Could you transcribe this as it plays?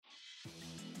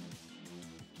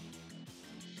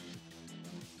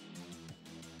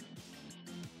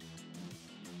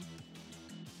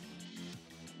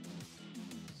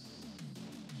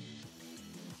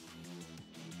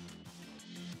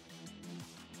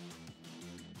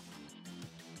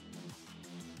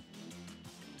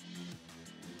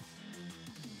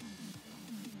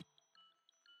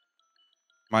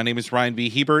My name is Ryan B.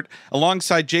 Hebert,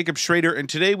 alongside Jacob Schrader, and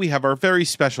today we have our very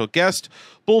special guest,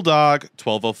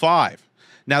 Bulldog1205.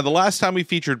 Now, the last time we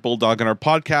featured Bulldog on our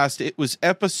podcast, it was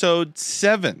episode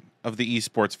 7 of the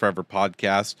Esports Forever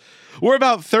Podcast. We're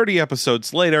about 30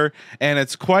 episodes later, and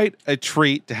it's quite a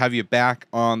treat to have you back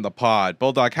on the pod.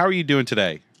 Bulldog, how are you doing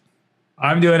today?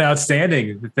 I'm doing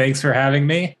outstanding. Thanks for having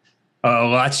me. A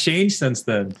lot's changed since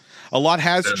then. A lot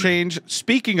has changed.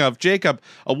 Speaking of, Jacob,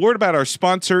 a word about our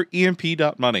sponsor,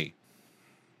 EMP.money.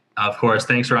 Of course.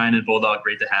 Thanks, Ryan and Bulldog.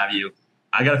 Great to have you.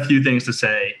 I got a few things to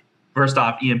say. First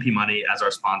off, EMP Money as our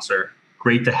sponsor.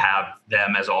 Great to have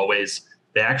them as always.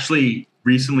 They actually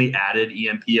recently added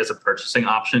EMP as a purchasing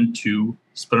option to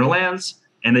Splinterlands,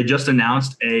 and they just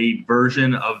announced a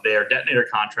version of their detonator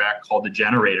contract called the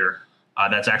Generator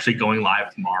that's actually going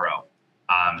live tomorrow.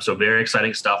 So very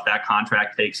exciting stuff. That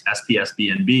contract takes SPS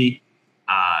BNB,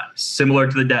 similar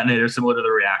to the detonator, similar to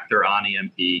the reactor on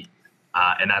EMP,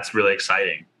 and that's really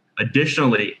exciting.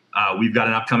 Additionally, we've got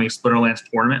an upcoming Splinterlands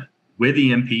tournament with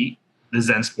EMP, the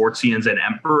Zen Sportsians and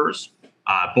Emperors.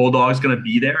 Bulldog is going to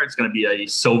be there. It's going to be a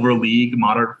Silver League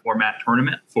modern format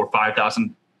tournament for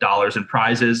 $5,000 in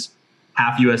prizes,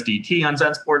 half USDT on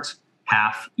Zen Sports,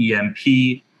 half EMP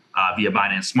via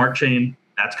Binance Smart Chain.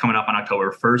 That's coming up on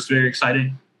October 1st. Very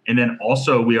exciting. And then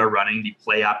also we are running the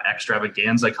Play App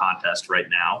Extravaganza contest right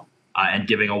now and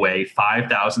giving away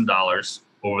 $5,000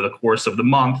 over the course of the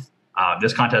month.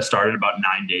 This contest started about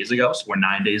 9 days ago, so we're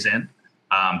 9 days in.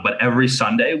 But every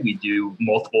Sunday we do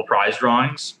multiple prize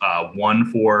drawings, one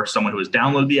for someone who has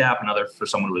downloaded the app, another for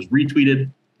someone who has retweeted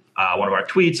one of our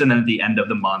tweets. And then at the end of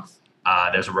the month,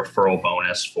 there's a referral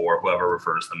bonus for whoever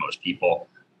refers the most people.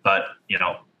 But, you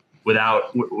know,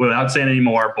 without saying any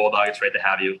more, Bulldog, it's great to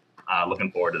have you.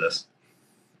 Looking forward to this.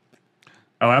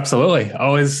 Oh, absolutely.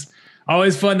 Always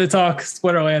fun to talk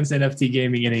Splinterlands, NFT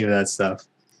gaming, any of that stuff.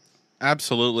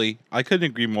 Absolutely. I couldn't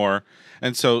agree more.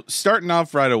 And so starting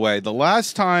off right away, the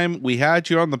last time we had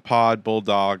you on the pod,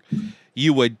 Bulldog,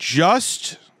 you had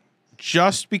just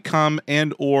become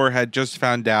and or had just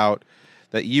found out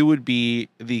that you would be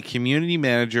the community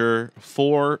manager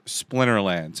for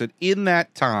Splinterlands. And in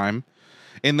that time,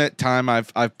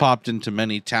 I've popped into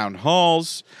many town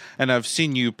halls, and I've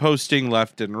seen you posting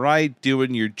left and right,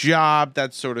 doing your job,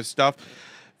 that sort of stuff.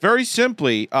 Very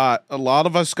simply, a lot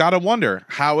of us got to wonder,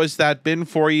 how has that been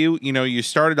for you? You know, you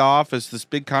started off as this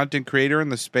big content creator in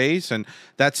the space, and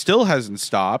that still hasn't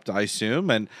stopped, I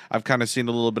assume. And I've kind of seen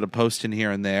a little bit of posting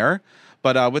here and there.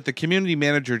 But with the community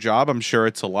manager job, I'm sure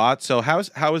it's a lot. So how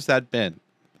has that been?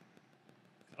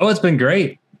 Oh, it's been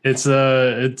great. It's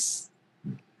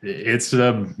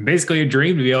basically a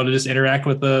dream to be able to just interact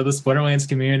with the Splinterlands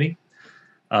community.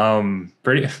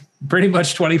 Pretty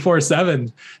much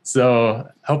 24/7. So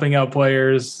helping out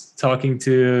players, talking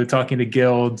to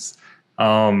guilds,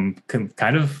 kind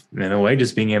of in a way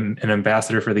just being an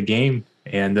ambassador for the game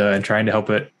and trying to help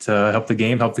the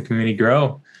game, help the community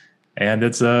grow. And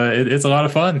it's a lot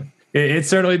of fun. It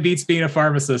certainly beats being a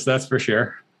pharmacist, that's for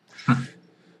sure.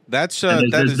 There's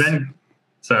been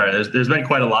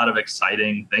quite a lot of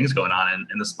exciting things going on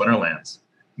in the Splinterlands.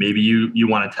 Maybe you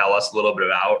want to tell us a little bit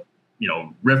about, you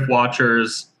know, Rift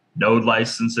Watchers, node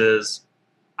licenses.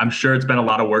 I'm sure it's been a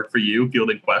lot of work for you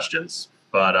fielding questions,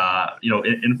 but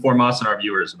inform us and our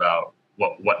viewers about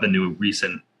what the new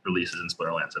recent releases in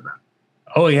Splinterlands have been.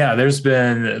 Oh yeah, it's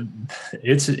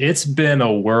been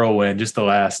a whirlwind just the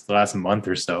last month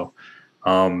or so.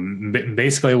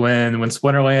 Basically when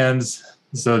Splinterlands,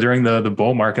 so during the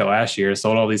bull market last year,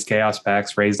 sold all these chaos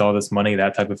packs, raised all this money,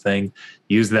 that type of thing,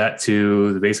 used that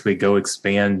to basically go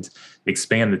expand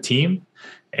the team.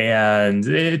 And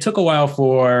it took a while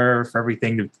for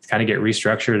everything to kind of get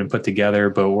restructured and put together.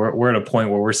 But we're at a point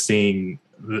where we're seeing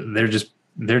they're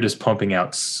just pumping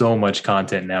out so much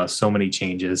content now, so many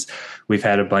changes. We've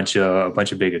had a bunch of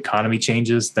big economy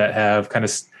changes that have kind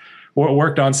of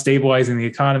worked on stabilizing the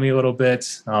economy a little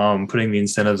bit, putting the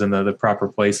incentives in the proper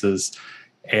places.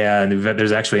 And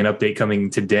there's actually an update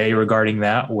coming today regarding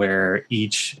that, where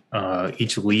each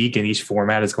league and each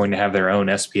format is going to have their own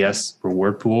SPS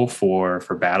reward pool for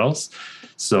battles.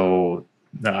 So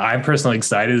I'm personally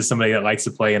excited as somebody that likes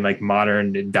to play in like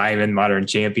modern diamond, modern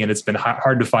champion. It's been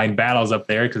hard to find battles up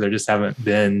there because there just haven't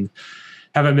been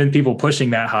people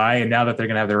pushing that high. And now that they're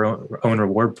going to have their own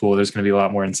reward pool, there's going to be a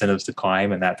lot more incentives to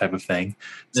climb and that type of thing.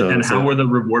 And how were the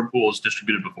reward pools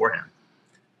distributed beforehand?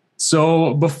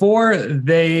 So before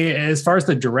as far as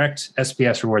the direct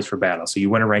SPS rewards for battle, so you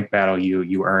win a ranked battle,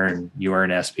 you earn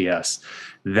SPS.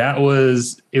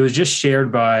 It was just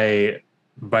shared by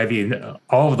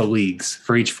all of the leagues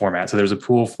for each format. So there's a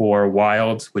pool for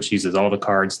Wild, which uses all the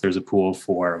cards. There's a pool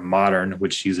for Modern,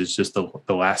 which uses just the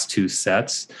last 2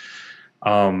 sets.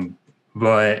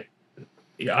 But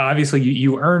obviously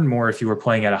you earn more if you were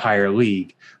playing at a higher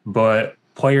league, but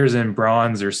players in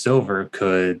Bronze or Silver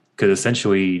could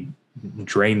essentially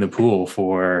drain the pool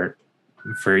for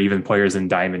even players in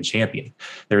Diamond Champion.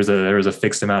 There was a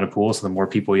fixed amount of pool, so the more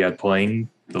people you had playing,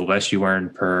 the less you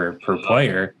earned per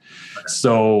player.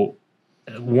 So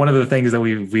one of the things that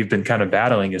we've been kind of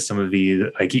battling is some of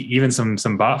the, like, even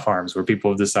some bot farms where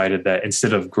people have decided that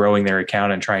instead of growing their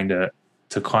account and trying to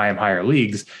climb higher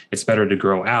leagues, it's better to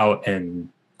grow out and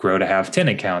grow to have 10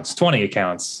 accounts, 20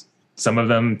 accounts, some of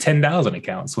them 10,000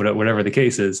 accounts, whatever the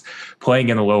case is, playing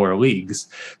in the lower leagues.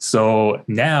 So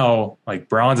now, like,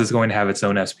 Bronze is going to have its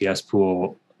own SPS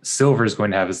pool. Silver is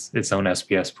going to have its own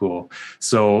SPS pool.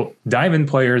 So Diamond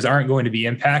players aren't going to be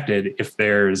impacted if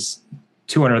there's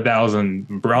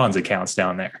 200,000 Bronze accounts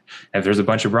down there. And if there's a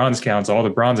bunch of Bronze accounts, all the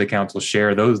Bronze accounts will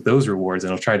share those rewards,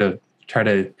 and it'll try to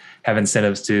have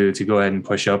incentives to go ahead and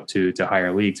push up to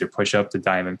higher leagues, or push up to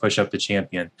Diamond, push up to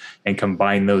Champion, and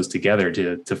combine those together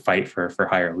to fight for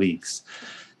higher leagues.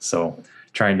 So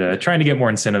trying to get more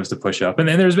incentives to push up. And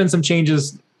then there's been some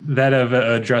changes that have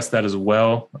addressed that as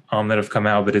well, that have come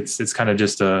out, but it's kind of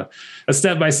just a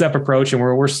step-by-step approach. And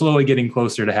we're slowly getting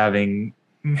closer to having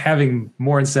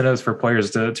more incentives for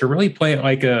players to really play it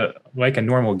like a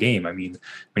normal game. I mean,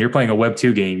 when you're playing a Web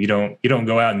 2 game, you don't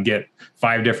go out and get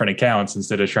 5 different accounts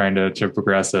instead of trying to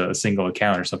progress a single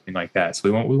account or something like that.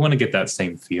 So we want to get that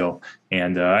same feel,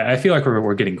 and I feel like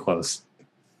we're getting close.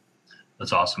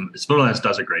 That's awesome. Splinterlands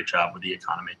does a great job with the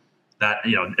economy. That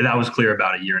was clear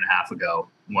about a year and a half ago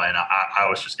when I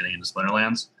was just getting into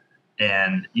Splinterlands.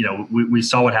 And, we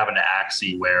saw what happened to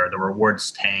Axie, where the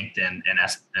rewards tanked and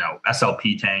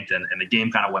SLP tanked, and the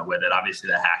game kind of went with it. Obviously,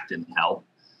 the hack didn't help.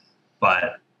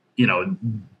 But, while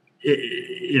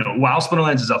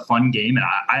Splinterlands is a fun game, and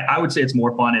I would say it's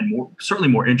more fun and certainly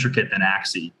more intricate than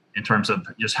Axie in terms of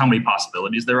just how many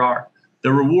possibilities there are,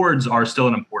 the rewards are still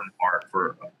an important part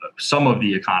for some of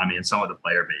the economy and some of the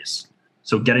player base.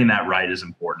 So getting that right is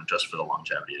important just for the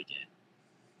longevity of the game.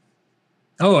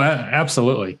 Oh,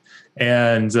 absolutely.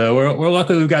 And we're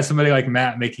lucky we've got somebody like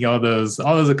Matt making all those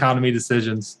economy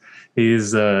decisions.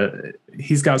 He's got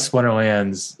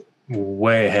Splinterlands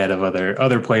way ahead of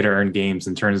other play to earn games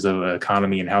in terms of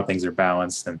economy and how things are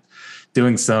balanced, and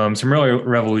doing some really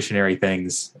revolutionary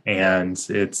things. And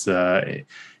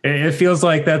it feels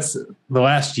like that's the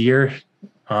last year,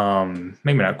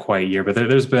 maybe not quite a year, but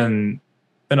there's been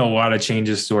a lot of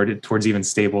changes towards even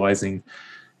stabilizing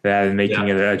that and making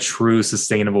it a true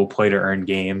sustainable play to earn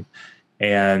game.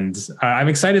 And I'm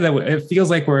excited that it feels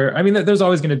like there's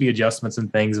always going to be adjustments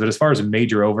and things, but as far as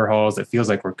major overhauls, it feels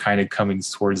like we're kind of coming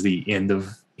towards the end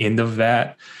of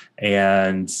that.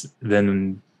 And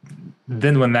then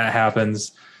when that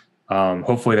happens,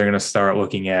 hopefully they're going to start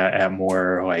looking at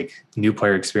more like new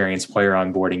player experience, player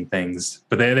onboarding things.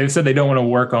 But they've said they don't want to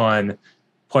work on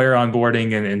player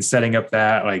onboarding and setting up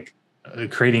that, like,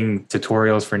 creating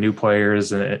tutorials for new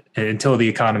players until the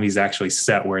economy is actually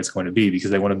set where it's going to be, because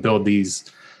they want to build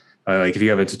these, like, if you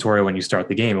have a tutorial when you start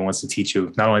the game, it wants to teach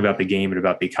you not only about the game, but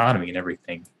about the economy and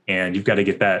everything. And you've got to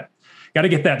get that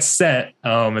set.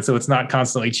 And so it's not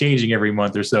constantly changing every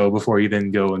month or so before you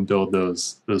then go and build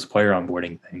those player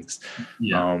onboarding things.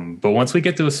 Yeah. But once we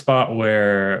get to a spot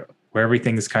where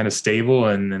everything's kind of stable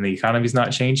and the economy's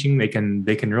not changing, they can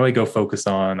really go focus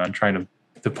on trying to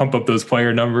pump up those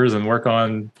player numbers and work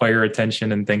on player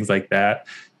retention and things like that.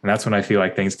 And that's when I feel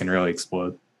like things can really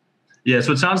explode. Yeah.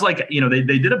 So it sounds like,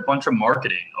 they did a bunch of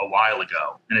marketing a while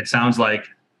ago, and it sounds like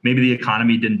maybe the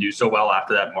economy didn't do so well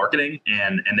after that marketing.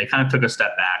 And they kind of took a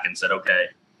step back and said, okay,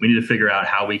 we need to figure out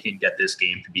how we can get this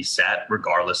game to be set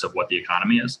regardless of what the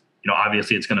economy is.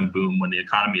 Obviously it's going to boom when the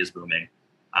economy is booming.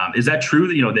 Is that true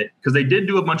that, because they did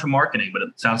do a bunch of marketing, but it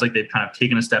sounds like they've kind of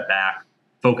taken a step back,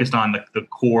 focused on the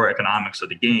core economics of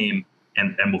the game,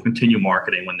 and will continue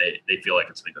marketing when they feel like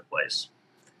it's in a good place.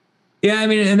 Yeah, I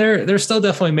mean, and they're still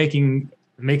definitely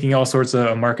making all sorts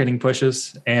of marketing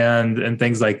pushes and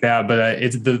things like that. But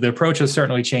it's the approach has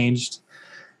certainly changed,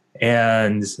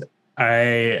 and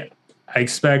I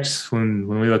expect when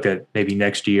we look at maybe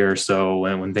next year or so,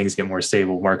 when things get more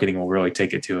stable, marketing will really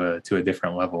take it to a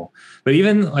different level. But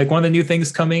even like one of the new things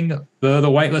coming, the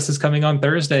whitelist is coming on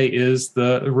Thursday, is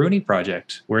the Rooney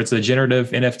project, where it's a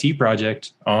generative NFT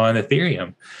project on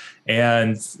Ethereum.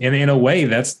 And in a way,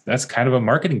 that's kind of a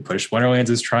marketing push. Splinterlands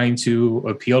is trying to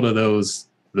appeal to those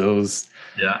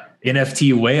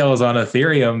NFT whales on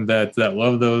Ethereum that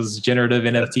love those generative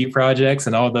NFT projects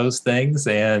and all those things.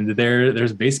 And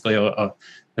there's basically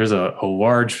there's a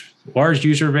large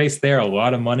user base there, a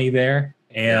lot of money there.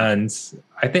 And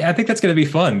I think that's going to be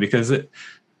fun because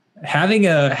having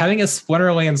a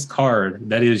Splinterlands card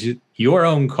that is your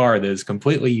own card that is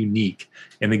completely unique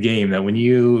in the game, that when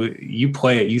you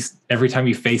play it, every time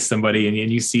you face somebody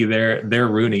and you see their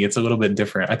Rooney, it's a little bit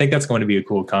different. I think that's going to be a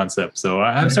cool concept. So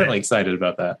I'm certainly excited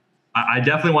about that. I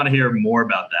definitely want to hear more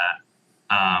about that.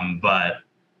 But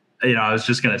I was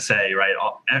just going to say, right,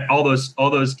 all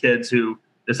those kids who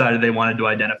decided they wanted to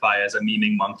identify as a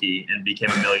memeing monkey and became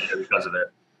a millionaire because of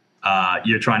it.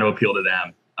 You're trying to appeal to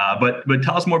them. But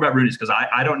tell us more about Rooney's, because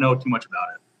I don't know too much about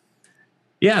it.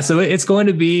 Yeah, so it's going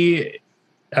to be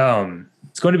on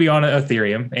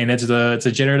Ethereum, and it's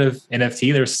a generative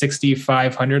NFT. There's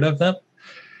 6,500 of them,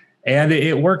 and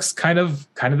it works kind of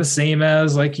the same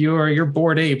as like your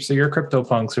Bored Apes or your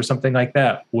CryptoPunks or something like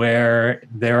that, where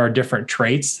there are different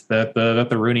traits that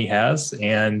the Rooney has,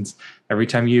 and every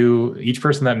time each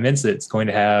person that mints it's going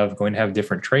to have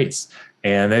different traits.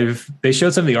 And they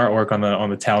showed some of the artwork on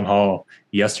the town hall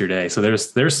yesterday. So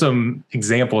there's some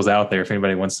examples out there if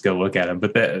anybody wants to go look at them.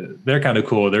 But they're kind of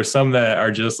cool. There's some that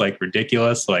are just like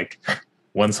ridiculous, like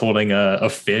one's holding a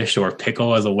fish or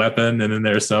pickle as a weapon, and then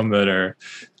there's some that are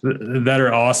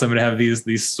awesome and have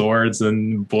these swords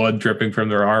and blood dripping from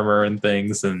their armor and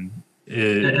things. And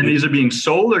these are being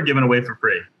sold or given away for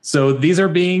free? So these are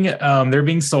being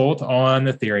sold on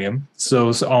Ethereum.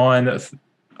 So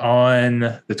on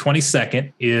the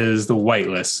 22nd is the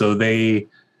whitelist. So they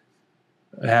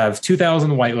have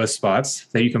 2,000 whitelist spots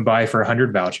that you can buy for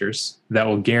 100 vouchers that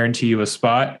will guarantee you a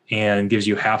spot and gives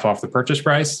you half off the purchase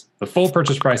price. The full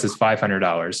purchase price is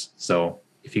 $500. So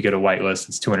if you get a whitelist,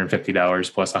 it's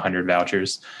 $250 plus 100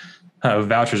 vouchers.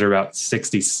 Vouchers are about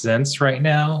 60 cents right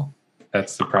now.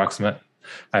 That's approximate.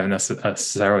 I haven't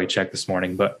necessarily checked this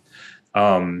morning, but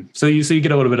so you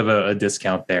get a little bit of a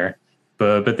discount there.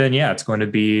 But then it's going to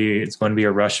be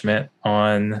a rush mint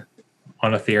on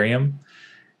Ethereum,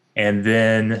 and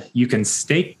then you can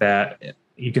stake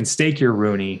your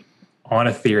Rooney on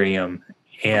Ethereum,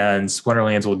 and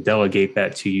Splinterlands will delegate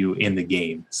that to you in the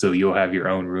game. So you'll have your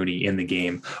own Rooney in the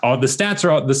game. All the stats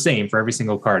are all the same for every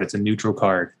single card. It's a neutral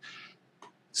card.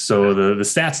 So the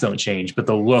stats don't change, but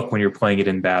the look when you're playing it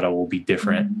in battle will be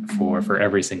different for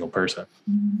every single person.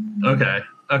 Okay,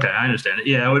 I understand it.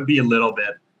 Yeah, it would be a little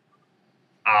bit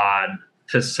odd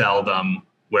to sell them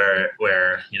where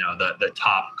the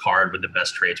top card with the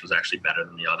best traits was actually better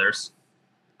than the others.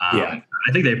 I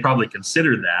think they probably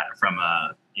considered that from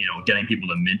getting people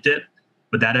to mint it,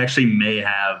 but that actually may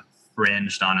have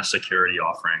fringed on a security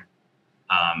offering.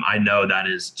 I know that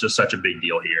is just such a big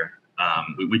deal here.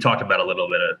 We talked about a little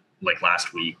bit of like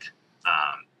last week,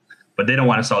 but they don't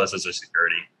want to sell this as a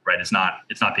security, right? It's not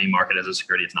being marketed as a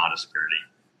security. It's not a security.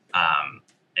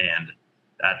 And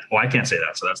I can't say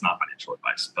that, so that's not financial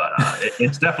advice, but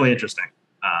it's definitely interesting,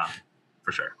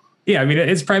 for sure. Yeah, I mean,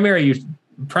 its primary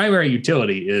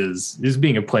utility is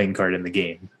being a playing card in the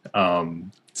game.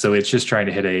 So it's just trying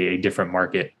to hit a different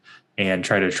market and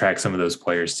try to attract some of those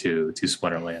players to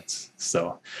Splinterlands.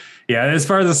 So, yeah, as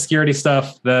far as the security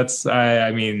stuff,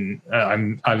 I'm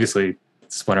obviously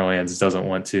Splinterlands doesn't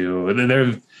want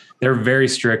to. They're very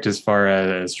strict as far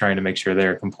as trying to make sure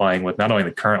they're complying with not only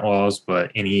the current laws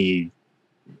but any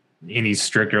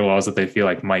stricter laws that they feel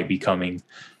like might be coming.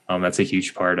 That's a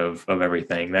huge part of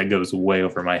everything. That goes way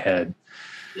over my head.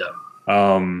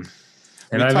 Yeah.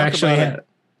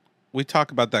 We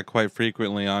talk about that quite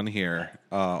frequently on here.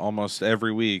 Almost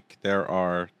every week there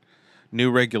are new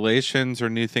regulations or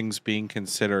new things being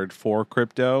considered for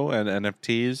crypto and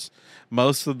NFTs,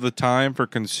 most of the time for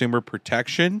consumer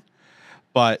protection.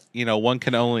 But, one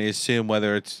can only assume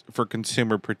whether it's for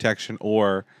consumer protection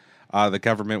or the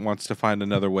government wants to find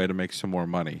another way to make some more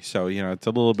money. So, it's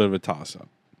a little bit of a toss-up.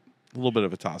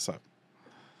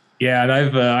 Yeah, and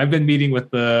I've been meeting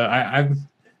with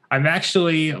I'm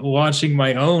actually launching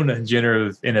my own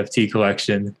generative NFT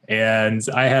collection, and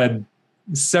I had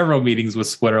several meetings with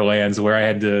Splinterlands where I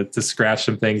had to scratch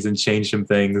some things and change some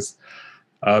things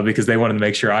because they wanted to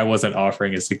make sure I wasn't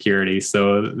offering a security.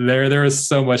 So there is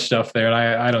so much stuff there, and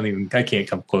I can't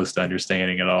come close to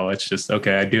understanding it all. It's just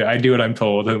okay. I do what I'm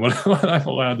told and what I'm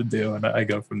allowed to do, and I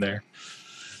go from there.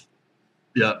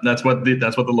 Yeah, that's what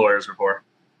the lawyers are for.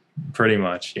 Pretty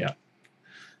much, yeah.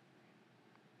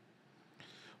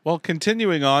 Well,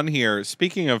 continuing on here,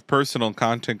 speaking of personal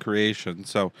content creation,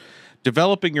 so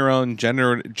developing your own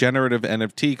generative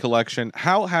NFT collection,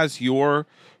 how has your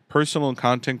personal and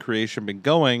content creation been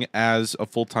going as a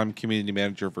full-time community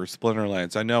manager for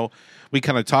Splinterlands? I know we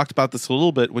kind of talked about this a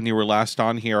little bit when you were last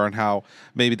on here on how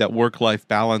maybe that work-life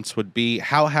balance would be.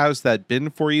 How has that been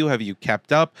for you? Have you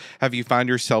kept up? Have you found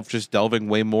yourself just delving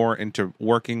way more into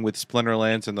working with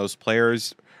Splinterlands and those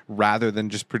players rather than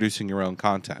just producing your own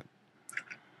content?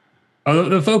 Oh,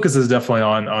 the focus is definitely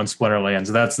on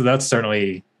Splinterlands. That's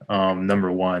certainly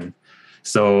number one.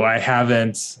 So I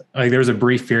haven't, like, there was a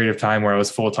brief period of time where I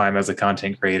was full-time as a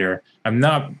content creator. I'm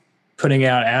not putting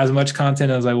out as much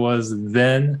content as I was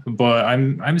then, but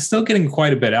I'm still getting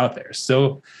quite a bit out there.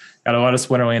 Still got a lot of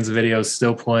Splinterlands videos,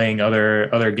 still playing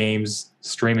other games,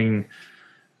 streaming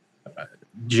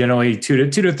generally two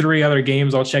to three other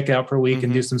games I'll check out per week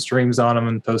and do some streams on them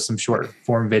and post some short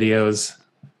form videos.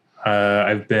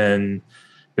 I've been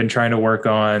trying to work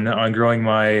on growing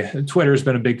my Twitter's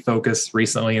been a big focus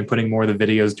recently, and putting more of the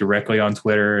videos directly on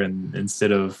Twitter and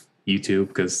instead of YouTube,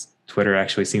 because Twitter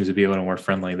actually seems to be a little more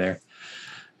friendly there.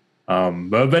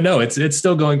 But no, it's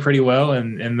still going pretty well,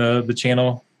 and the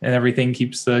channel and everything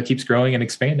keeps growing and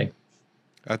expanding.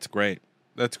 That's great.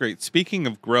 That's great. Speaking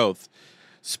of growth,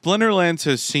 Splinterlands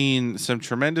has seen some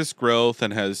tremendous growth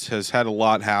and has had a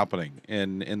lot happening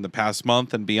in the past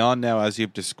month and beyond now, as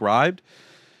you've described.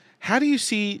 How do you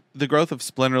see the growth of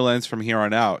Splinterlands from here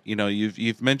on out? You know,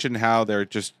 you've mentioned how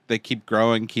they keep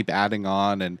growing, keep adding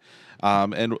on, and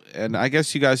I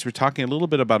guess you guys were talking a little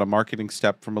bit about a marketing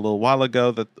step from a little while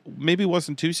ago that maybe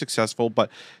wasn't too successful,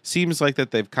 but seems like that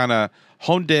they've kind of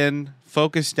honed in,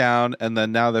 focused down, and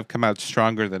then now they've come out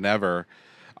stronger than ever.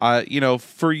 You know,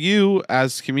 for you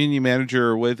as community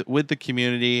manager with the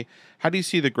community, how do you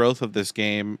see the growth of this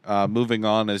game moving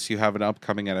on as you have an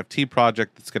upcoming NFT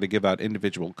project that's going to give out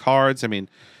individual cards? I mean,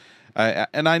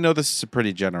 and I know this is a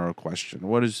pretty general question.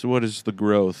 What is the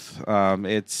growth?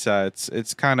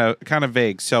 It's kind of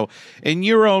vague. So, in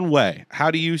your own way, how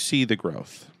do you see the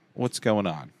growth? What's going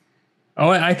on?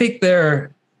 Oh, I think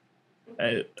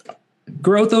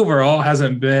growth overall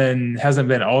hasn't been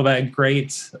all that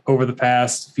great over the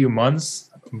past few months.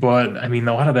 But I mean,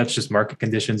 a lot of that's just market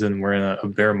conditions, and we're in a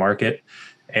bear market,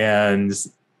 and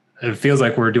it feels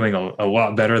like we're doing a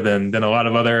lot better than a lot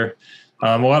of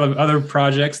other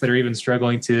projects that are even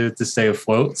struggling to stay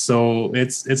afloat. So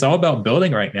it's all about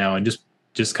building right now, and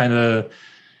just kind of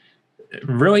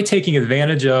really taking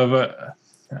advantage of.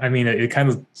 I mean, it kind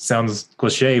of sounds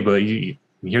cliche, but you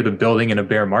hear the building in a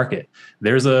bear market.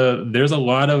 There's a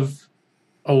lot of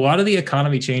the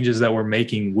economy changes that we're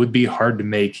making would be hard to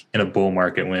make in a bull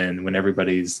market when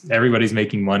everybody's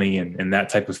making money and that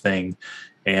type of thing.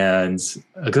 And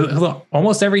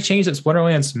almost every change that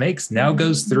Splinterlands makes now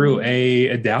goes through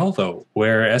a DAO vote,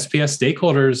 where SPS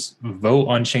stakeholders vote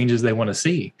on changes they want to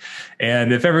see.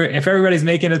 And if everybody's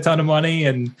making a ton of money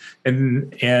and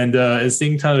is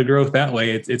seeing a ton of growth that way,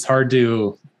 it's hard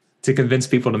to convince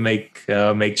people to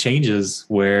make changes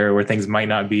where things might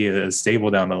not be as stable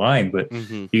down the line. But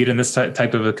you get in this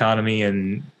type of economy,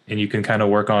 and you can kind of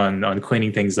work on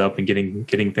cleaning things up and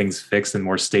getting things fixed and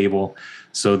more stable,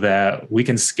 so that we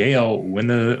can scale when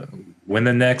the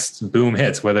next boom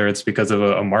hits, whether it's because of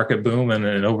a market boom and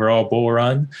an overall bull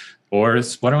run, or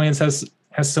Splinterlands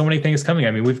has so many things coming.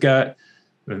 I mean,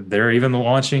 they're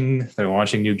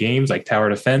launching new games like Tower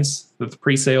Defense with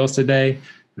pre-sales today.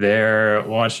 They're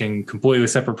launching completely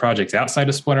separate projects outside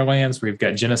of Splinterlands. We've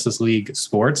got Genesis League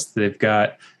Sports. They've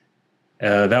got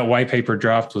that white paper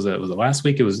dropped. Was it last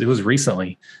week? It was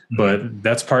recently, but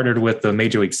that's partnered with the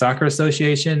Major League Soccer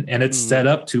Association, and it's set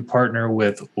up to partner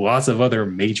with lots of other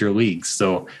major leagues.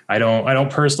 So I don't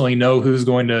personally know who's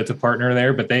going to partner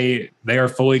there, but they are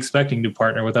fully expecting to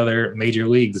partner with other major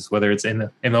leagues, whether it's in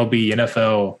MLB,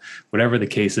 NFL, whatever the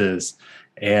case is.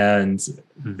 And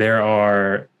there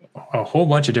are a whole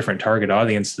bunch of different target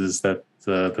audiences that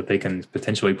they can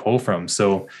potentially pull from.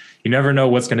 So you never know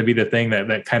what's going to be the thing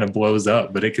that kind of blows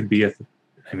up, but it could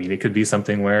be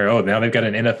something where, now they've got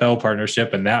an NFL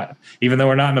partnership, and that, even though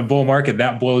we're not in a bull market,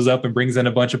 that blows up and brings in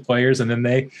a bunch of players. And then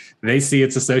they see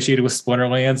it's associated with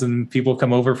Splinterlands, and people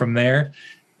come over from there.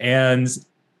 And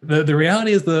the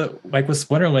reality is like with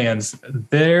Splinterlands,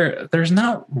 there's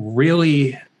not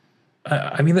really,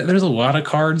 there's a lot of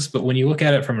cards, but when you look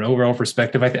at it from an overall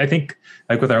perspective, I think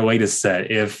like with our latest set,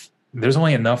 if there's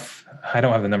only enough, I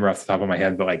don't have the number off the top of my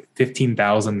head, but like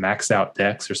 15,000 maxed out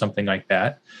decks or something like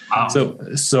that. Wow.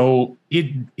 So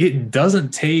it doesn't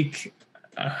take,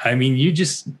 you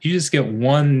just get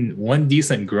one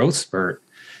decent growth spurt,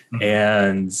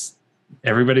 and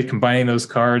everybody combining those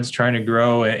cards, trying to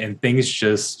grow, and things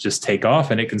just take off,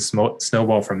 and it can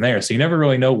snowball from there. So you never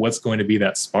really know what's going to be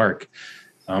that spark.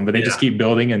 But they just keep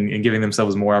building and giving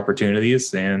themselves more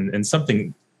opportunities. And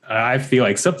something I feel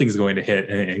like something's going to hit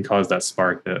and cause that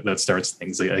spark that starts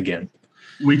things again.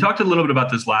 We talked a little bit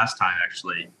about this last time,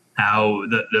 actually, how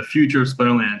the future of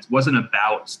Splinterlands wasn't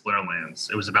about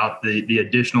Splinterlands. It was about the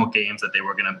additional games that they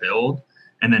were going to build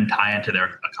and then tie into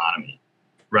their economy,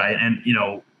 right? And,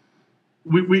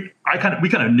 we kind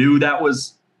of knew that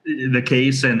was the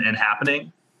case and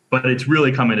happening, but it's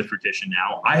really coming to fruition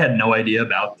now. I had no idea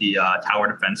about the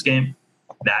tower defense game.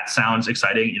 That sounds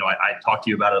exciting. I talked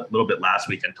to you about it a little bit last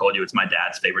week and told you it's my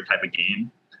dad's favorite type of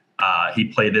game. He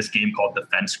played this game called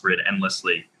Defense Grid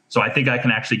endlessly. So I think I can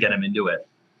actually get him into it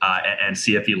and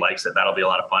see if he likes it. That'll be a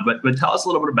lot of fun. But tell us a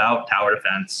little bit about tower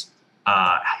defense.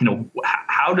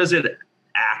 How does it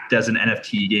act as an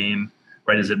NFT game,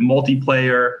 right? Is it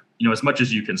multiplayer? As much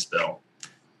as you can spill.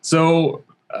 So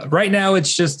right now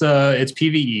it's just it's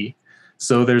PvE.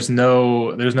 So there's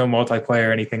no multiplayer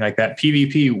or anything like that.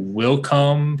 PvP will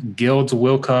come, guilds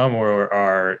will come, or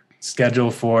are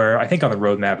scheduled for. I think on the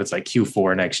roadmap it's like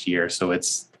Q4 next year. So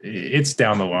it's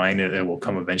down the line. It will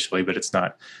come eventually, but it's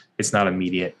not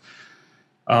immediate.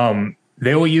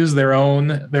 They will use their own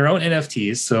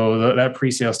NFTs. So that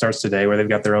pre-sale starts today, where they've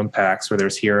got their own packs, where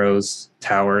there's heroes,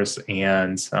 towers,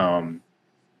 and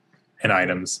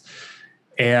items,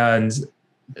 and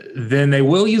then they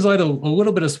will use like a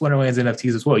little bit of Splinterlands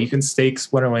NFTs as well. You can stake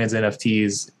Splinterlands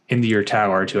NFTs into your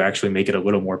tower to actually make it a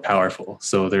little more powerful.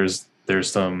 So there's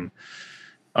some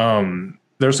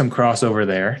crossover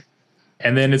there,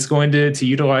 and then it's going to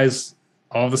utilize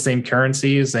all the same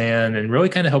currencies and really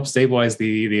kind of help stabilize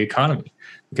the economy,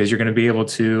 because you're going to be able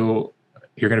to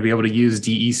use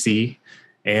DEC,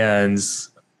 and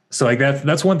so like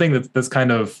that's one thing that's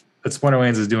kind of that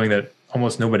Splinterlands is doing that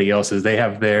almost nobody else is. They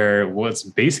have their what's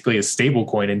basically a stable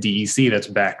coin in DEC that's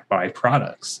backed by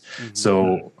products. Mm-hmm.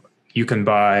 So you can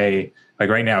buy,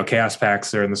 like right now, Chaos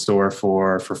Packs are in the store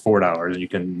for $4. You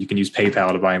can use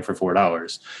PayPal to buy them for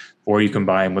 $4, or you can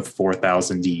buy them with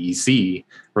 4,000 DEC,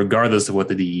 regardless of what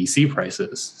the DEC price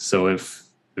is. So if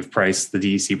the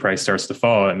DEC price starts to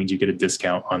fall, that means you get a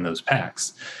discount on those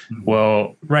packs. Mm-hmm.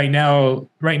 Well, right now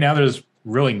there's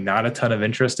really not a ton of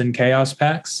interest in Chaos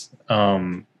Packs,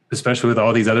 especially with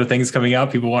all these other things coming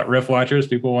out. People want Rift Watchers.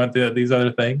 People want these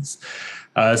other things.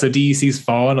 So DEC's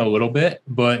fallen a little bit,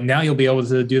 but now you'll be able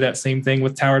to do that same thing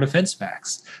with tower defense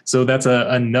packs. So that's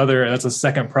a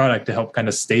second product to help kind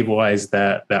of stabilize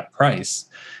that price.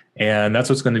 And that's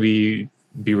what's going to be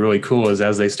really cool, is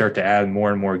as they start to add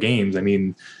more and more games. I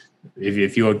mean,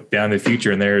 if you look down the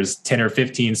future and there's 10 or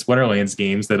 15 Splinterlands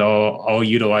games that all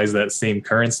utilize that same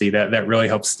currency, that really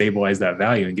helps stabilize that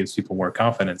value and gives people more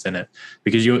confidence in it,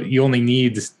 because you only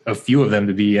need a few of them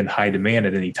to be in high demand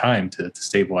at any time to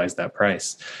stabilize that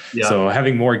price. Yeah. So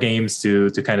having more games to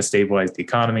kind of stabilize the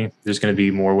economy, there's going to be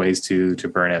more ways to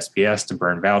burn SPS, to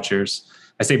burn vouchers.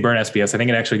 I say burn SPS. I think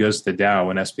it actually goes to the DAO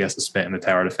when SPS is spent in the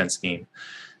tower defense game.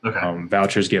 Okay.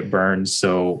 Vouchers get burned,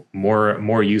 so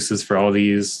more uses for all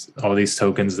these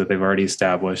tokens that they've already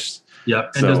established.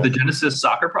 Yep. And does the Genesis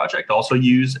Soccer project also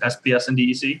use SPS and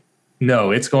DEC?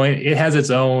 No, it has its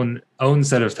own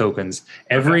set of tokens.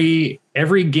 Okay.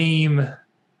 Every game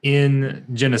in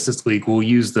Genesis League will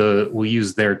use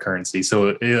their currency,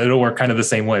 so it'll work kind of the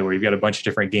same way, where you've got a bunch of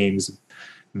different games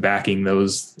backing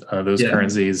those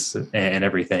currencies and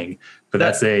everything. But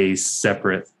that's a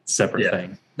separate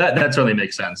thing. That certainly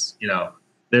makes sense.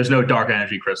 There's no dark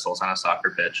energy crystals on a soccer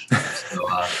pitch. So,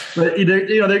 but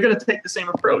they're going to take the same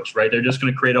approach, right? They're just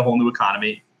going to create a whole new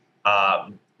economy,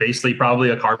 basically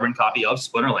probably a carbon copy of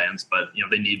Splinterlands, but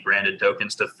they need branded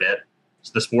tokens to fit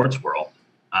the sports world.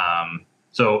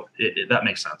 So that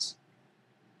makes sense.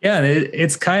 Yeah, and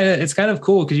it's kind of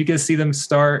cool, because you can see them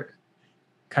start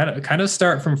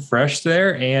from fresh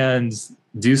there and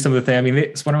do some of the things. I mean,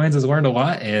 Splinterlands has learned a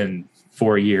lot in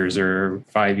 4 years or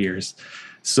 5 years.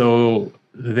 So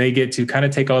they get to kind of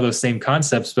take all those same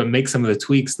concepts, but make some of the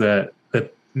tweaks that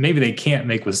maybe they can't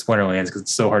make with Splinterlands, because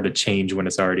it's so hard to change when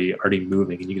it's already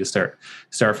moving, and you can just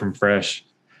start from fresh,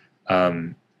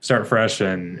 and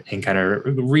kind of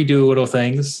redo little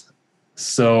things.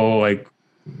 So like,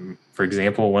 for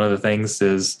example, one of the things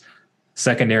is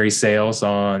secondary sales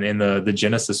in the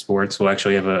Genesis sports will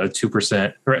actually have a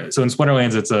 2%. So in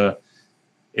Splinterlands, it's a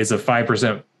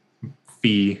 5%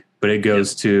 fee, but it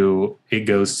goes to the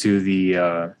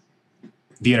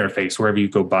interface wherever you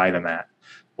go buy them at.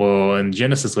 Well, in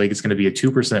Genesis League, it's going to be a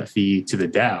 2% fee to the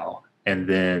DAO, and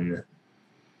then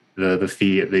the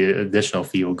additional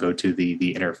fee will go to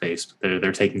the interface.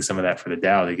 They're taking some of that for the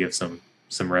DAO to give some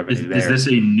revenue there. Is this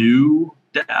a new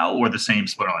DAO or the same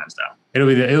Splinterlands DAO?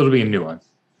 It'll be a new one.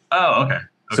 Oh, okay.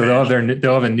 So they'll have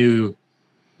a new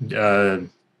they'll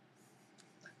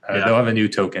have a new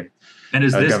token. And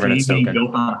is this game being token.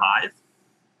 built on Hive?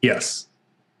 Yes.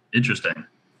 Interesting.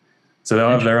 So they'll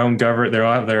have their own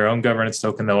governance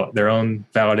token, their own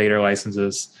validator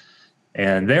licenses,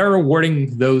 and they are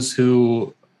rewarding those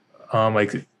who,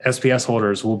 like SPS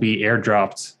holders, will be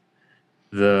airdropped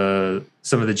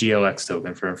some of the GLX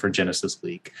token for Genesis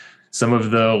League. Some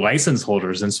of the license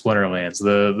holders in Splinterlands,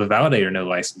 the validator node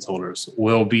license holders,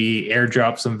 will be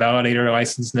airdropped some validator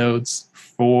license nodes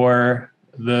for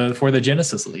the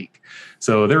Genesis League.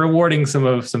 So they're rewarding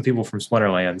some people from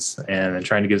Splinterlands and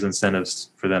trying to give incentives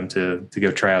for them to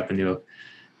go try out the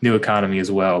new economy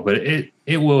as well. But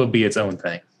it will be its own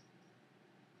thing.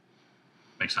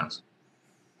 Makes sense.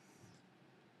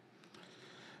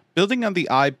 Building on the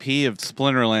IP of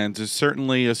Splinterlands is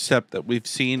certainly a step that we've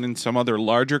seen in some other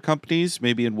larger companies,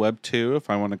 maybe in Web 2, if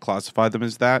I want to classify them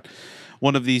as that.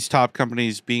 One of these top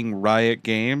companies being Riot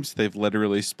Games. They've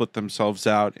literally split themselves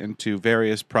out into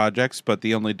various projects, but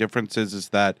the only difference is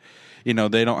that, they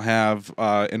don't have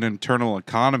an internal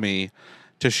economy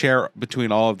to share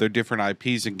between all of their different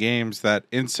IPs and games that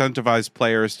incentivize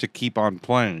players to keep on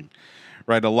playing.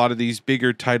 Right? A lot of these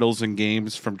bigger titles and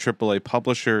games from AAA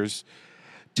publishers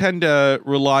tend to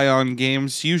rely on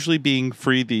games usually being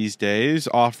free these days,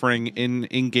 offering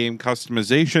in-game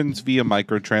customizations via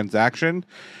microtransaction.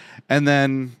 And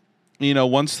then,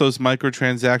 once those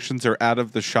microtransactions are out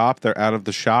of the shop, they're out of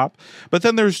the shop. But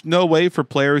then there's no way for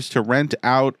players to rent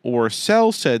out or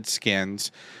sell said skins.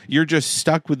 You're just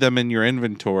stuck with them in your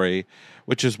inventory,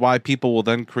 which is why people will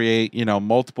then create,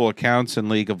 multiple accounts in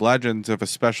League of Legends of a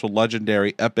special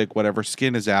legendary epic, whatever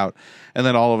skin is out. And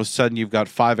then all of a sudden you've got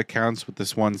 5 accounts with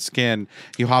this one skin.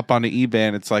 You hop onto eBay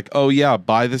and it's like, oh yeah,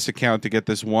 buy this account to get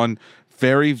this one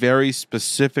very, very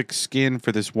specific skin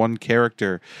for this one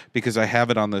character because I have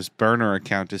it on this burner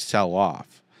account to sell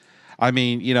off. I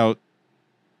mean,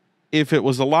 if it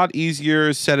was a lot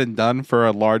easier said and done for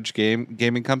a large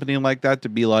gaming company like that to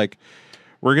be like,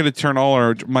 we're going to turn all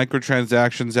our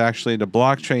microtransactions actually into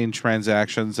blockchain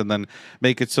transactions and then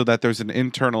make it so that there's an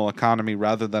internal economy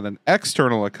rather than an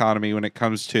external economy when it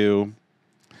comes to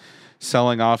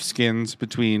selling off skins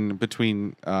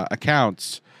between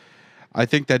accounts. I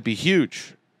think that'd be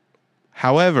huge.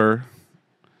 However,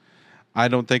 I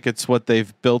don't think it's what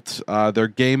they've built their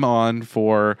game on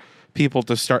for people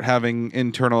to start having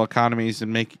internal economies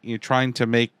and trying to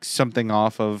make something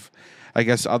off of, I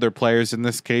guess, other players. In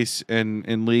this case,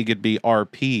 in League, it'd be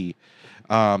RP.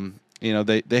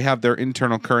 They have their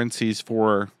internal currencies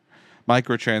for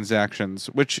microtransactions,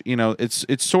 which,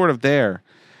 it's sort of there.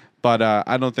 But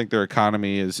I don't think their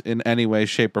economy is in any way,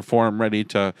 shape, or form ready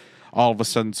to all of a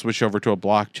sudden switch over to a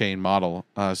blockchain model,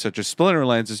 such as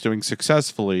Splinterlands is doing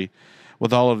successfully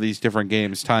with all of these different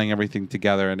games, tying everything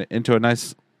together and into a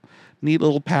nice, neat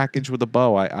little package with a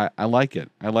bow. I like it.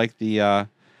 I like the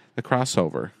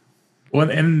crossover. Well,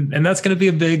 and that's going to be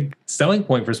a big selling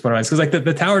point for Splinterlands because like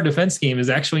the tower defense game is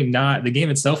actually not, the game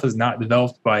itself is not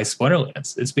developed by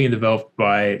Splinterlands. It's being developed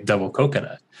by Double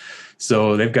Coconut.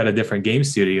 So they've got a different game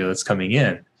studio that's coming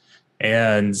in,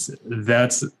 and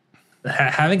that's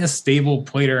having a stable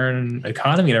play to earn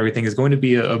economy and everything is going to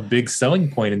be a big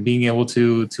selling point in being able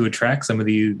to attract some of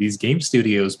these game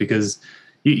studios because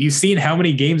you've seen how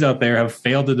many games out there have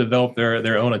failed to develop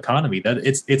their own economy. That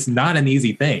it's not an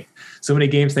easy thing. So many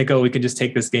games think, oh, we can just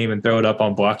take this game and throw it up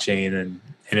on blockchain and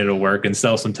it'll work and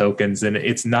sell some tokens. And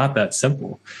it's not that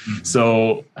simple. Mm-hmm.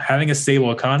 So having a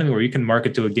stable economy where you can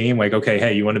market to a game like, okay,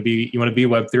 hey, you want to be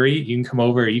Web3, you can come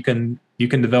over, you can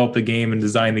develop the game and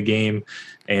design the game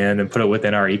and put it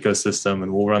within our ecosystem,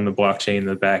 and we'll run the blockchain,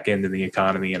 the back end, and the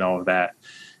economy and all of that.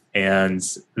 And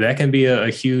that can be a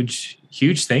huge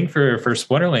thing for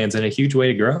Splinterlands and a huge way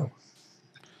to grow.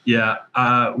 Yeah.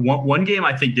 One game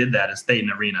I think did that is State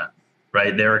and Arena,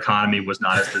 right? Their economy was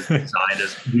not as designed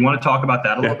as. Do you want to talk about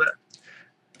that a little bit?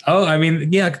 Oh, I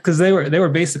mean, yeah, because they were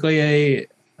basically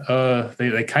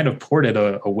they kind of ported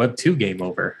a Web 2 game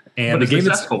over. And but the game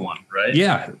successful one, right?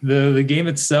 Yeah. The game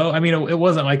itself, I mean, it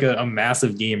wasn't like a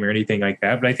massive game or anything like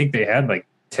that, but I think they had like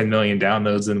 10 million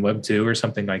downloads in Web 2 or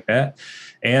something like that.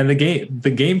 And the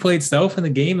gameplay itself and the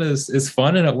game is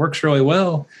fun and it works really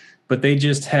well, but they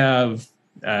just have,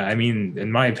 I mean,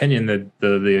 in my opinion,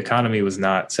 the economy was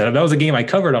not set up. That was a game I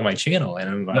covered on my channel,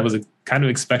 and I was kind of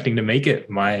expecting to make it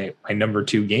my number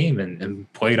 2 game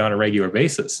and play it on a regular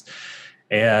basis.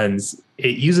 And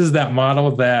it uses that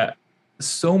model that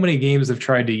so many games have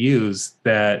tried to use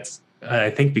that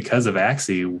I think because of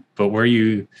Axie, but where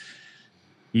you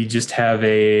just have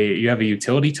a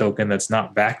utility token that's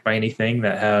not backed by anything,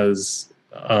 that has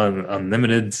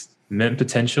unlimited mint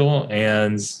potential,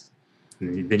 and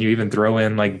Then you even throw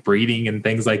in like breeding and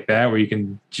things like that, where you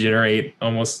can generate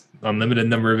almost unlimited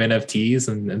number of NFTs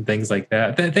and things like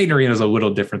that. The Theta Arena is a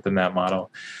little different than that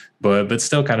model, but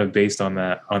still kind of based on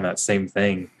that same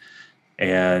thing.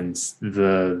 And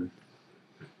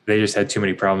they just had too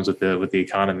many problems with the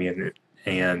economy, and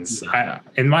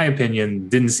in my opinion,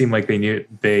 didn't seem like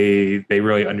they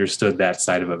really understood that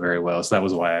side of it very well. So that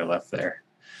was why I left there.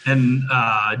 And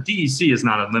DEC is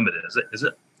not unlimited, is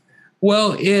it?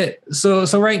 Well,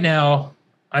 so right now,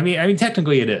 I mean,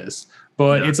 technically it is,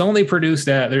 but it's only produced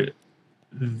at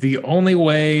the only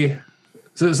way.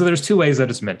 So there's two ways that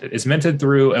it's minted. It's minted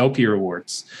through LP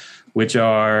rewards, which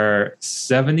are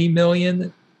 70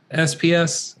 million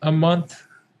SPS a month.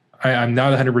 I'm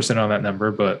not 100% on that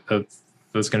number, but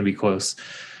that's going to be close.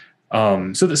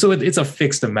 So it's a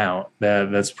fixed amount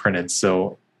that's printed.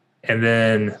 So, and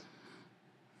then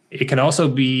it can also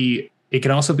be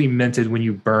minted when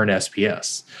you burn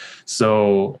SPS.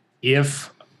 So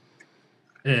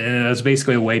and that's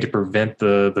basically a way to prevent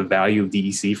the value of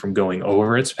DEC from going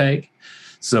over its peg.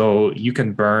 So you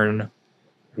can burn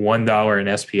 $1 in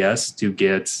SPS to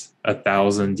get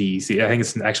 1,000 DEC. I think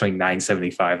it's actually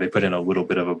 975. They put in a little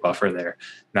bit of a buffer there.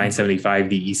 975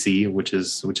 DEC, which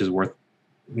is worth,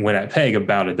 when at peg,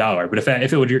 about $1. But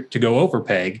if it were to go over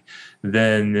peg,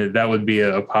 then that would be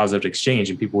a positive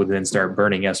exchange, and people would then start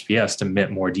burning SPS to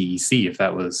mint more DEC if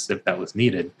that was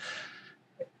needed.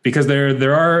 Because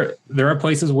there are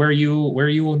places where you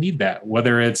will need that,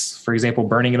 whether it's, for example,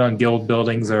 burning it on guild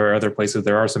buildings or other places.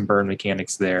 There are some burn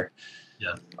mechanics there.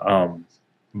 Yeah.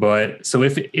 But so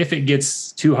if it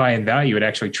gets too high in value, it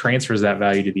actually transfers that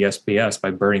value to the SPS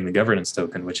by burning the governance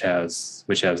token, which has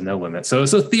no limit. So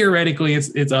theoretically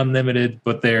it's unlimited,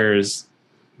 but there's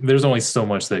only so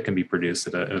much that can be produced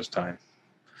at a time.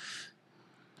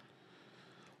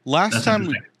 Last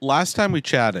time we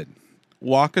chatted,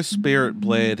 Waka Spirit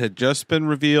Blade had just been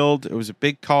revealed. It was a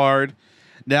big card.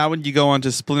 Now when you go onto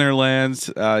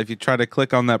Splinterlands, if you try to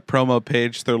click on that promo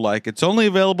page, they're like, it's only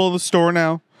available in the store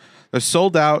now. They're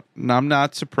sold out, and I'm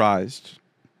not surprised.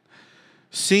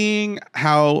 Seeing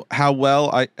how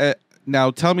well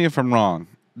now tell me if I'm wrong.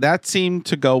 That seemed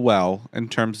to go well in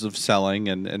terms of selling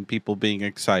and people being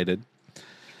excited.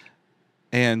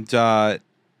 And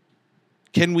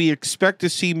can we expect to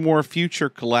see more future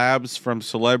collabs from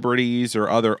celebrities or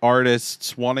other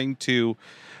artists wanting to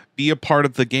be a part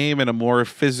of the game in a more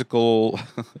physical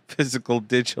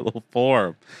digital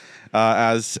form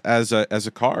as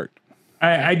a card?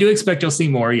 I do expect you'll see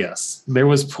more. Yes, there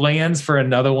was plans for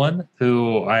another one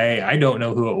who I don't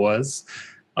know who it was,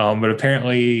 but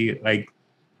apparently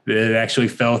it actually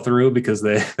fell through because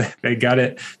they got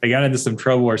into some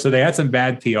trouble, or so they had some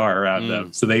bad PR around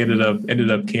them. So they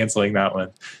ended up canceling that one.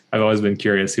 I've always been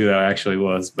curious who that actually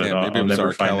was, but I'll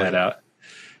never find that out.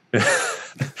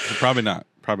 Probably not.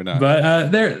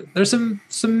 But there's some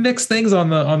mixed things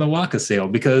on the Waka sale,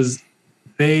 because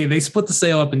they split the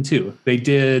sale up in two. They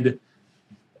did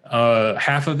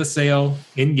half of the sale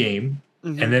in game,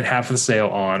 and then half of the sale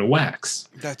on Wax.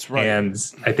 That's right. And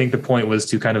I think the point was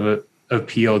to kind of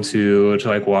appeal to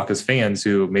like Waka's fans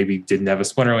who maybe didn't have a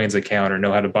Splinterlands account or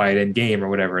know how to buy it in game or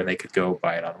whatever, and they could go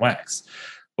buy it on Wax.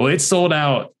 Well, it sold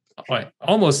out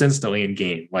almost instantly in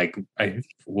game,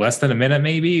 less than a minute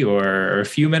maybe, or a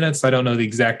few minutes. I don't know the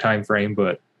exact time frame,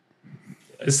 but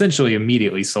essentially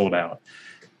immediately sold out.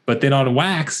 But then on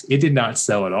Wax, it did not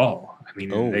sell at all. I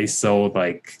mean, they sold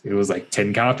it was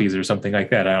 10 copies or something like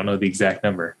that. I don't know the exact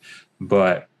number,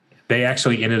 but they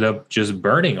actually ended up just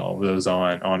burning all of those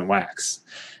on Wax.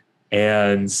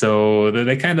 And so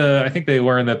they I think they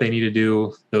learned that they need to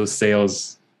do those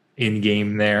sales in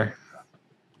game there.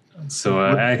 So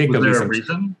I think was there a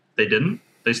reason they didn't?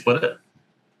 They split it?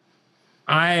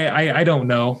 I don't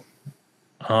know.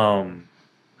 I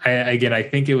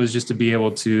think it was just to be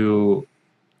able to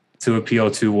appeal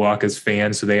to Waka's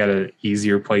fans, so they had an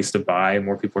easier place to buy.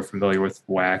 More people are familiar with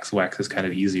Wax. Wax is kind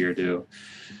of easier to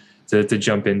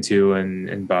jump into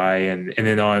and buy. And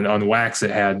then on Wax, it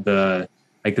had the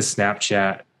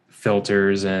Snapchat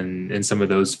filters and some of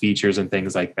those features and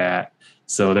things like that.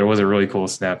 So there was a really cool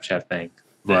Snapchat thing.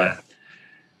 But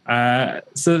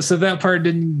so that part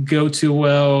didn't go too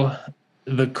well.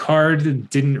 The card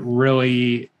didn't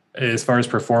really, as far as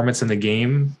performance in the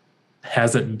game,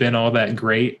 hasn't been all that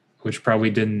great, which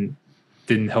probably didn't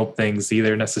help things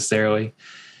either necessarily.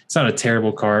 It's not a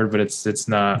terrible card, but it's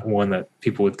not one that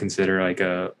people would consider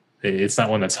it's not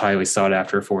one that's highly sought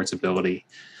after for its ability.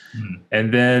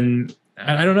 And then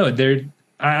I don't know,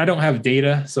 I don't have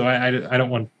data, so I don't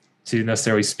want to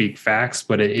necessarily speak facts,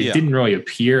 but it didn't really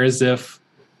appear as if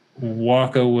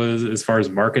Waka was, as far as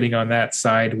marketing on that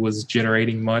side, was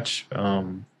generating much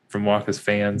from Waka's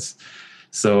fans.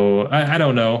 So I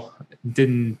don't know.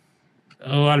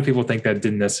 A lot of people think that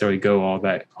didn't necessarily go all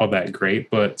that great,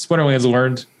 but Splinterlands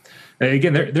learned.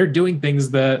 Again, they're doing things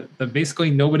that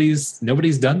basically nobody's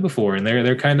done before, and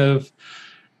they're kind of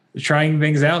trying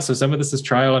things out. So some of this is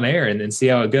trial and error and see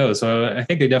how it goes. So I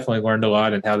think they definitely learned a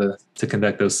lot and how to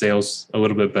conduct those sales a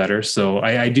little bit better. So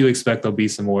I do expect there'll be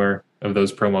some more of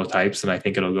those promo types, and I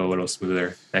think it'll go a little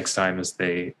smoother next time as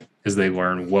they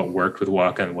learn what worked with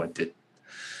Waka and what didn't.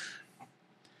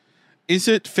 Is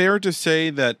it fair to say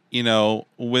that,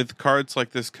 with cards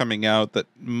like this coming out that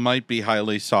might be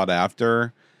highly sought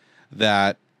after,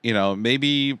 that,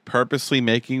 maybe purposely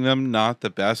making them not the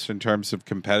best in terms of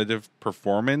competitive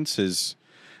performance is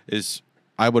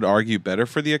I would argue better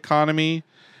for the economy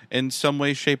in some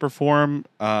way, shape, or form?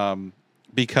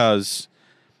 Because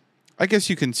I guess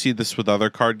you can see this with other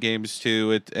card games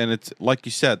too. It's like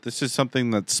you said, this is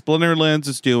something that Splinterlands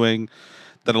is doing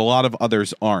that a lot of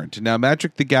others aren't. Now,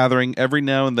 Magic the Gathering every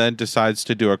now and then decides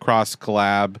to do a cross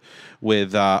collab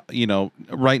with,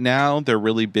 right now they're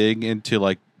really big into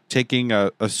like taking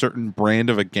a certain brand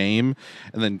of a game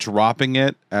and then dropping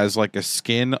it as like a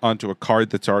skin onto a card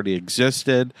that's already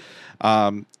existed.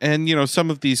 And,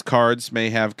 some of these cards may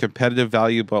have competitive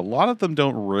value, but a lot of them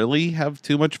don't really have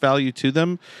too much value to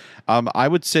them. I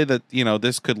would say that,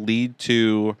 this could lead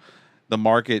to the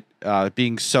market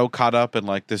being so caught up in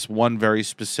like this one very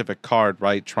specific card,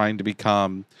 right? Trying to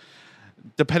become,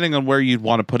 depending on where you'd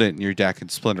want to put it in your deck in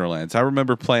Splinterlands. I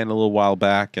remember playing a little while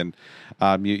back, and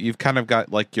you've kind of got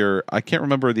like I can't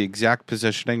remember the exact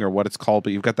positioning or what it's called,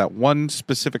 but you've got that one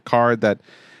specific card that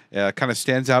kind of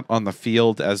stands out on the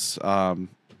field as, I'm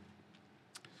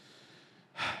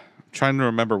trying to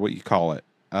remember what you call it.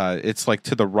 It's like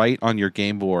to the right on your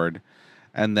game board,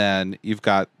 and then you've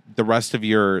got the rest of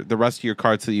your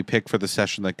cards that you pick for the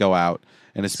session that go out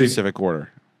in a specific order.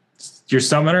 Your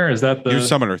summoner, is that your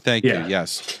summoner? Thank you.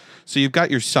 Yes. So you've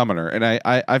got your summoner, and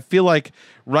I feel like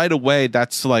right away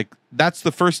that's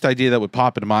the first idea that would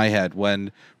pop into my head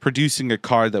when producing a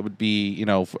card that would be,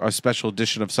 a special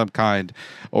edition of some kind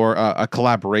or a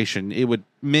collaboration. It would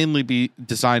mainly be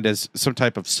designed as some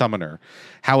type of summoner.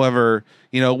 However,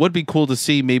 it would be cool to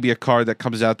see maybe a card that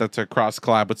comes out that's a cross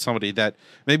collab with somebody that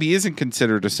maybe isn't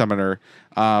considered a summoner,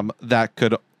 that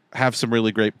could have some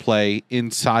really great play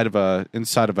inside of a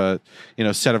set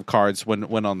of cards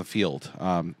when on the field.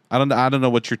 I don't know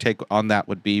what your take on that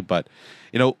would be, but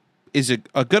is it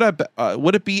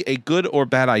would it be a good or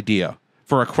bad idea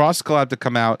for a cross collab to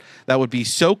come out that would be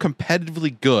so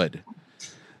competitively good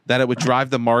that it would drive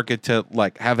the market to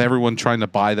like have everyone trying to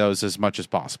buy those as much as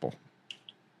possible?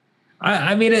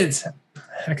 I mean, I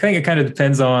think it kind of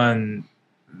depends on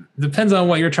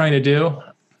what you're trying to do.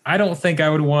 I don't think I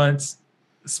would want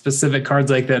specific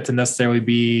cards like that to necessarily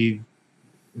be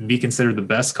considered the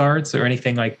best cards or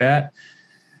anything like that.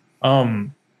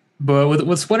 But with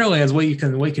Splinterlands, what you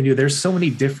can do, there's so many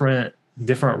different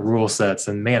rule sets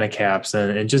and mana caps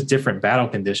and just different battle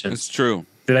conditions. It's true.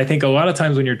 That I think a lot of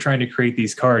times when you're trying to create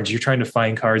these cards, you're trying to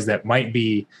find cards that might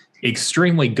be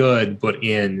extremely good, but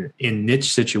in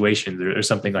niche situations or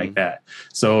something like that.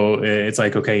 So it's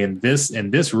like, okay, in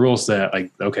this rule set,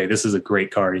 like, okay, this is a great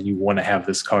card and you want to have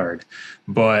this card,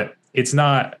 but it's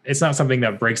not something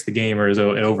that breaks the game or is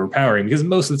overpowering, because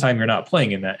most of the time you're not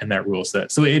playing in that rule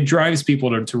set. So it drives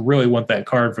people to really want that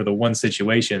card for the one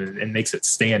situation and makes it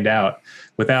stand out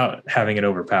without having it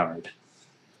overpowered.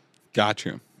 Got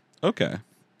you. Okay.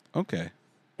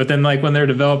 But then, like when they're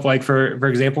developed, like for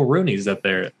example, Roonies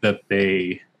that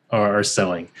they are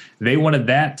selling, they wanted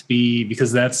that to be,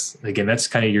 because that's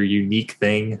kind of your unique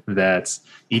thing, that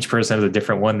each person has a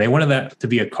different one. They wanted that to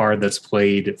be a card that's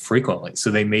played frequently. So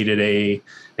they made it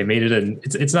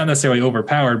it's not necessarily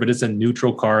overpowered, but it's a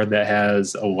neutral card that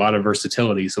has a lot of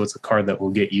versatility. So it's a card that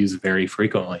will get used very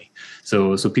frequently.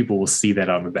 So people will see that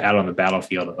out on the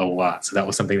battlefield a lot. So that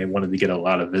was something they wanted to get a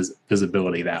lot of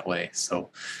visibility that way. So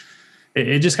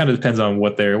it just kind of depends on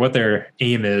what their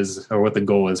aim is or what the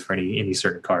goal is for any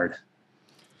certain card.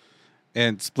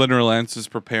 And Splinterlands is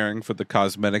preparing for the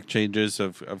cosmetic changes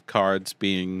of cards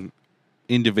being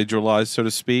individualized, so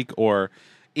to speak, or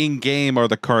in-game are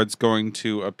the cards going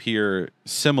to appear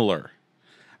similar?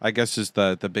 I guess is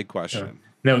the big question.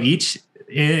 No, each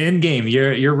in-game,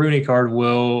 your Rooney card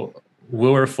will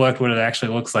reflect what it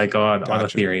actually looks like on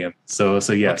Ethereum. So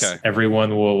yes, okay.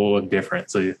 Everyone will look different.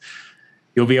 So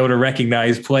you'll be able to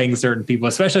recognize playing certain people,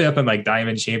 especially up in like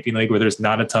Diamond Champion League where there's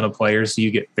not a ton of players. So you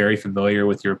get very familiar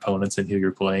with your opponents and who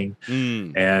you're playing.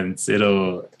 And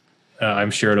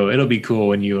I'm sure it'll be cool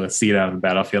when you see it out on the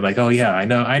battlefield. Like, oh yeah, I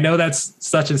know that's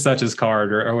such and such's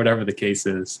card, or whatever the case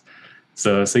is.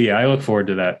 So yeah, I look forward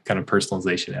to that kind of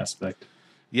personalization aspect.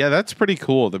 Yeah, that's pretty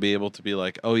cool to be able to be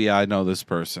like, oh yeah, I know this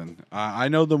person. I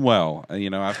know them well.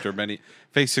 After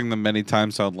facing them many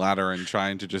times on ladder and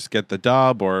trying to just get the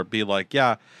dub, or be like,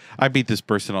 yeah, I beat this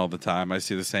person all the time. I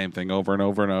see the same thing over and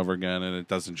over and over again, and it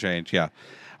doesn't change. Yeah,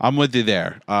 I'm with you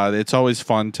there. It's always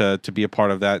fun to be a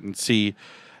part of that and see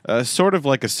sort of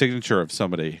like a signature of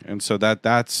somebody, and so that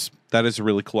is a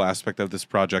really cool aspect of this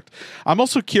project. I'm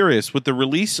also curious, with the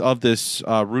release of this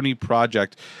Rooney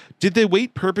project, did they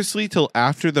wait purposely till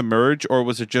after the merge, or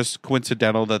was it just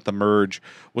coincidental that the merge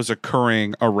was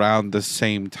occurring around the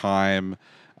same time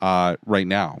right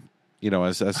now?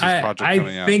 As this project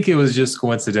coming out. I think it was just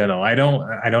coincidental. I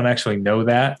don't actually know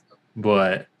that,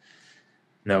 but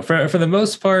no, for the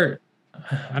most part,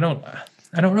 I don't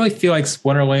really feel like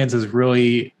Splinterlands has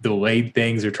really delayed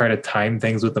things or tried to time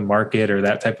things with the market or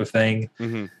that type of thing.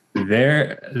 Mm-hmm.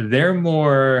 They're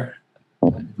more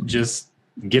just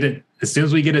get it as soon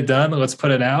as we get it done. Let's put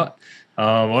it out.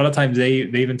 A lot of times they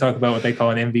even talk about what they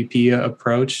call an MVP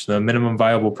approach, the minimum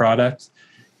viable product,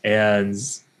 and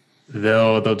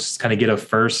they'll just kind of get a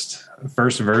first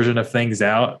version of things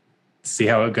out, see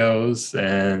how it goes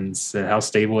and how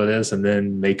stable it is, and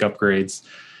then make upgrades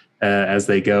as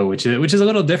they go, which is a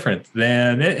little different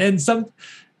than, and some,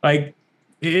 like,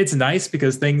 it's nice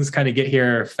because things kind of get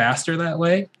here faster that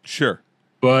way. Sure.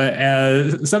 But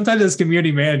sometimes as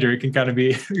community manager, it can kind of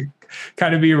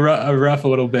be rough a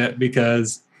little bit,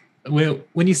 because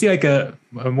when you see like a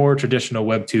more traditional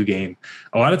Web 2 game,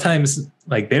 a lot of times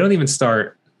like they don't even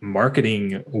start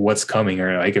marketing what's coming,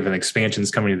 or like if an expansion is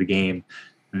coming to the game,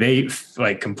 they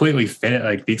like completely finish,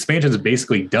 like the expansion is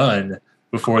basically done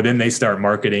before then they start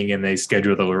marketing, and they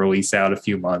schedule the release out a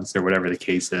few months or whatever the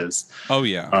case is. Oh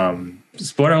yeah.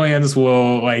 Splinterlands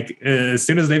will, like, as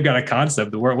soon as they've got a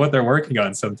concept, what they're working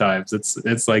on, sometimes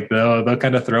it's like they'll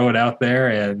kind of throw it out there,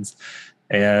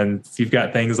 and you've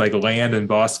got things like land and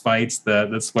boss fights that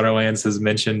Splinterlands has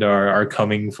mentioned are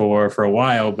coming for a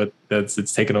while, but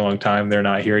it's taken a long time. They're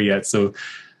not here yet. So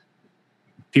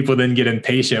people then get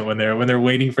impatient when they're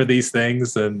waiting for these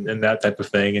things and that type of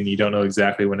thing, and you don't know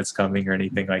exactly when it's coming or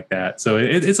anything like that. So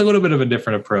it's a little bit of a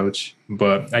different approach,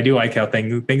 but I do like how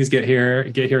things get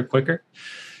here quicker,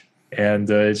 and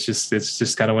it's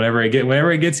just kind of whenever it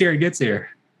gets here, it gets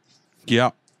here. Yeah,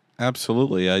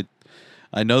 absolutely.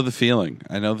 I know the feeling.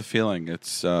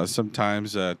 It's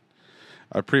sometimes a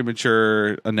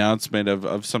premature announcement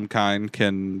of some kind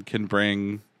can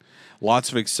bring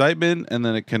lots of excitement, and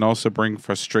then it can also bring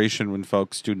frustration when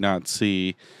folks do not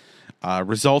see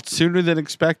results sooner than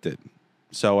expected.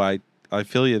 So I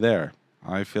feel you there.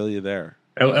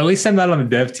 At least I'm not on the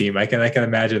dev team. I can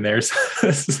imagine there's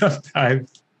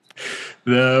sometimes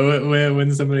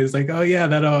when somebody's like, oh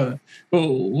yeah,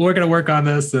 we're gonna work on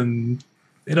this, and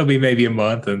it'll be maybe a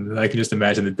month, and I can just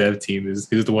imagine the dev team who's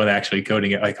the one actually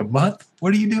coding it. Like, a month?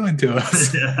 What are you doing to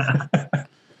us? Yeah.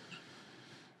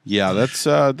 Yeah, that's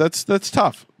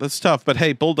tough. That's tough. But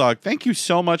hey, Bulldog, thank you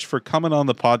so much for coming on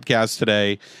the podcast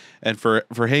today, and for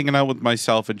hanging out with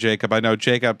myself and Jacob. I know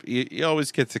Jacob, you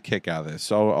always gets a kick out of this.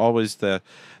 So always the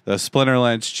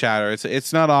Splinterlands chatter.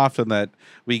 It's not often that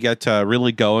we get to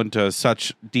really go into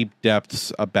such deep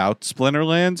depths about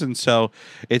Splinterlands, and so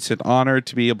it's an honor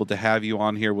to be able to have you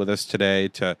on here with us today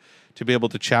to be able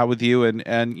to chat with you, and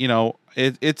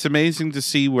it's amazing to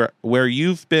see where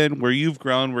you've been, where you've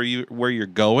grown, where you're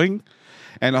going,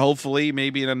 and hopefully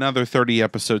maybe in another 30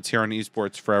 episodes here on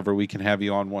Esports Forever we can have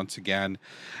you on once again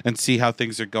and see how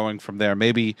things are going from there.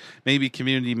 Maybe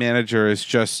community manager is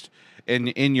just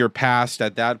in your past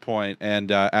at that point,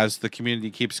 and as the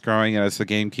community keeps growing and as the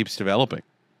game keeps developing.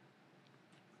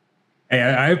 Hey,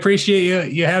 I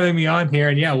appreciate you having me on here,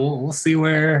 and yeah, we'll see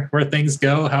where things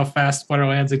go, how fast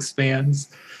Splinterlands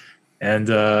expands, and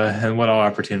what all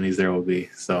opportunities there will be.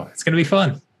 So it's going to be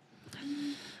fun.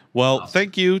 Well,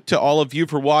 thank you to all of you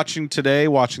for watching today,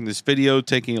 watching this video,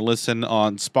 taking a listen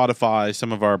on Spotify,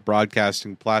 some of our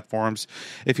broadcasting platforms.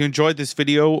 If you enjoyed this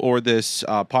video or this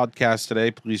podcast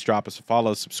today, please drop us a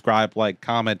follow, subscribe, like,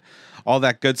 comment, all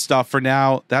that good stuff. For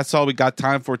now, that's all we got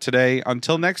time for today.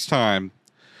 Until next time,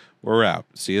 we're out.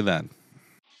 See you then.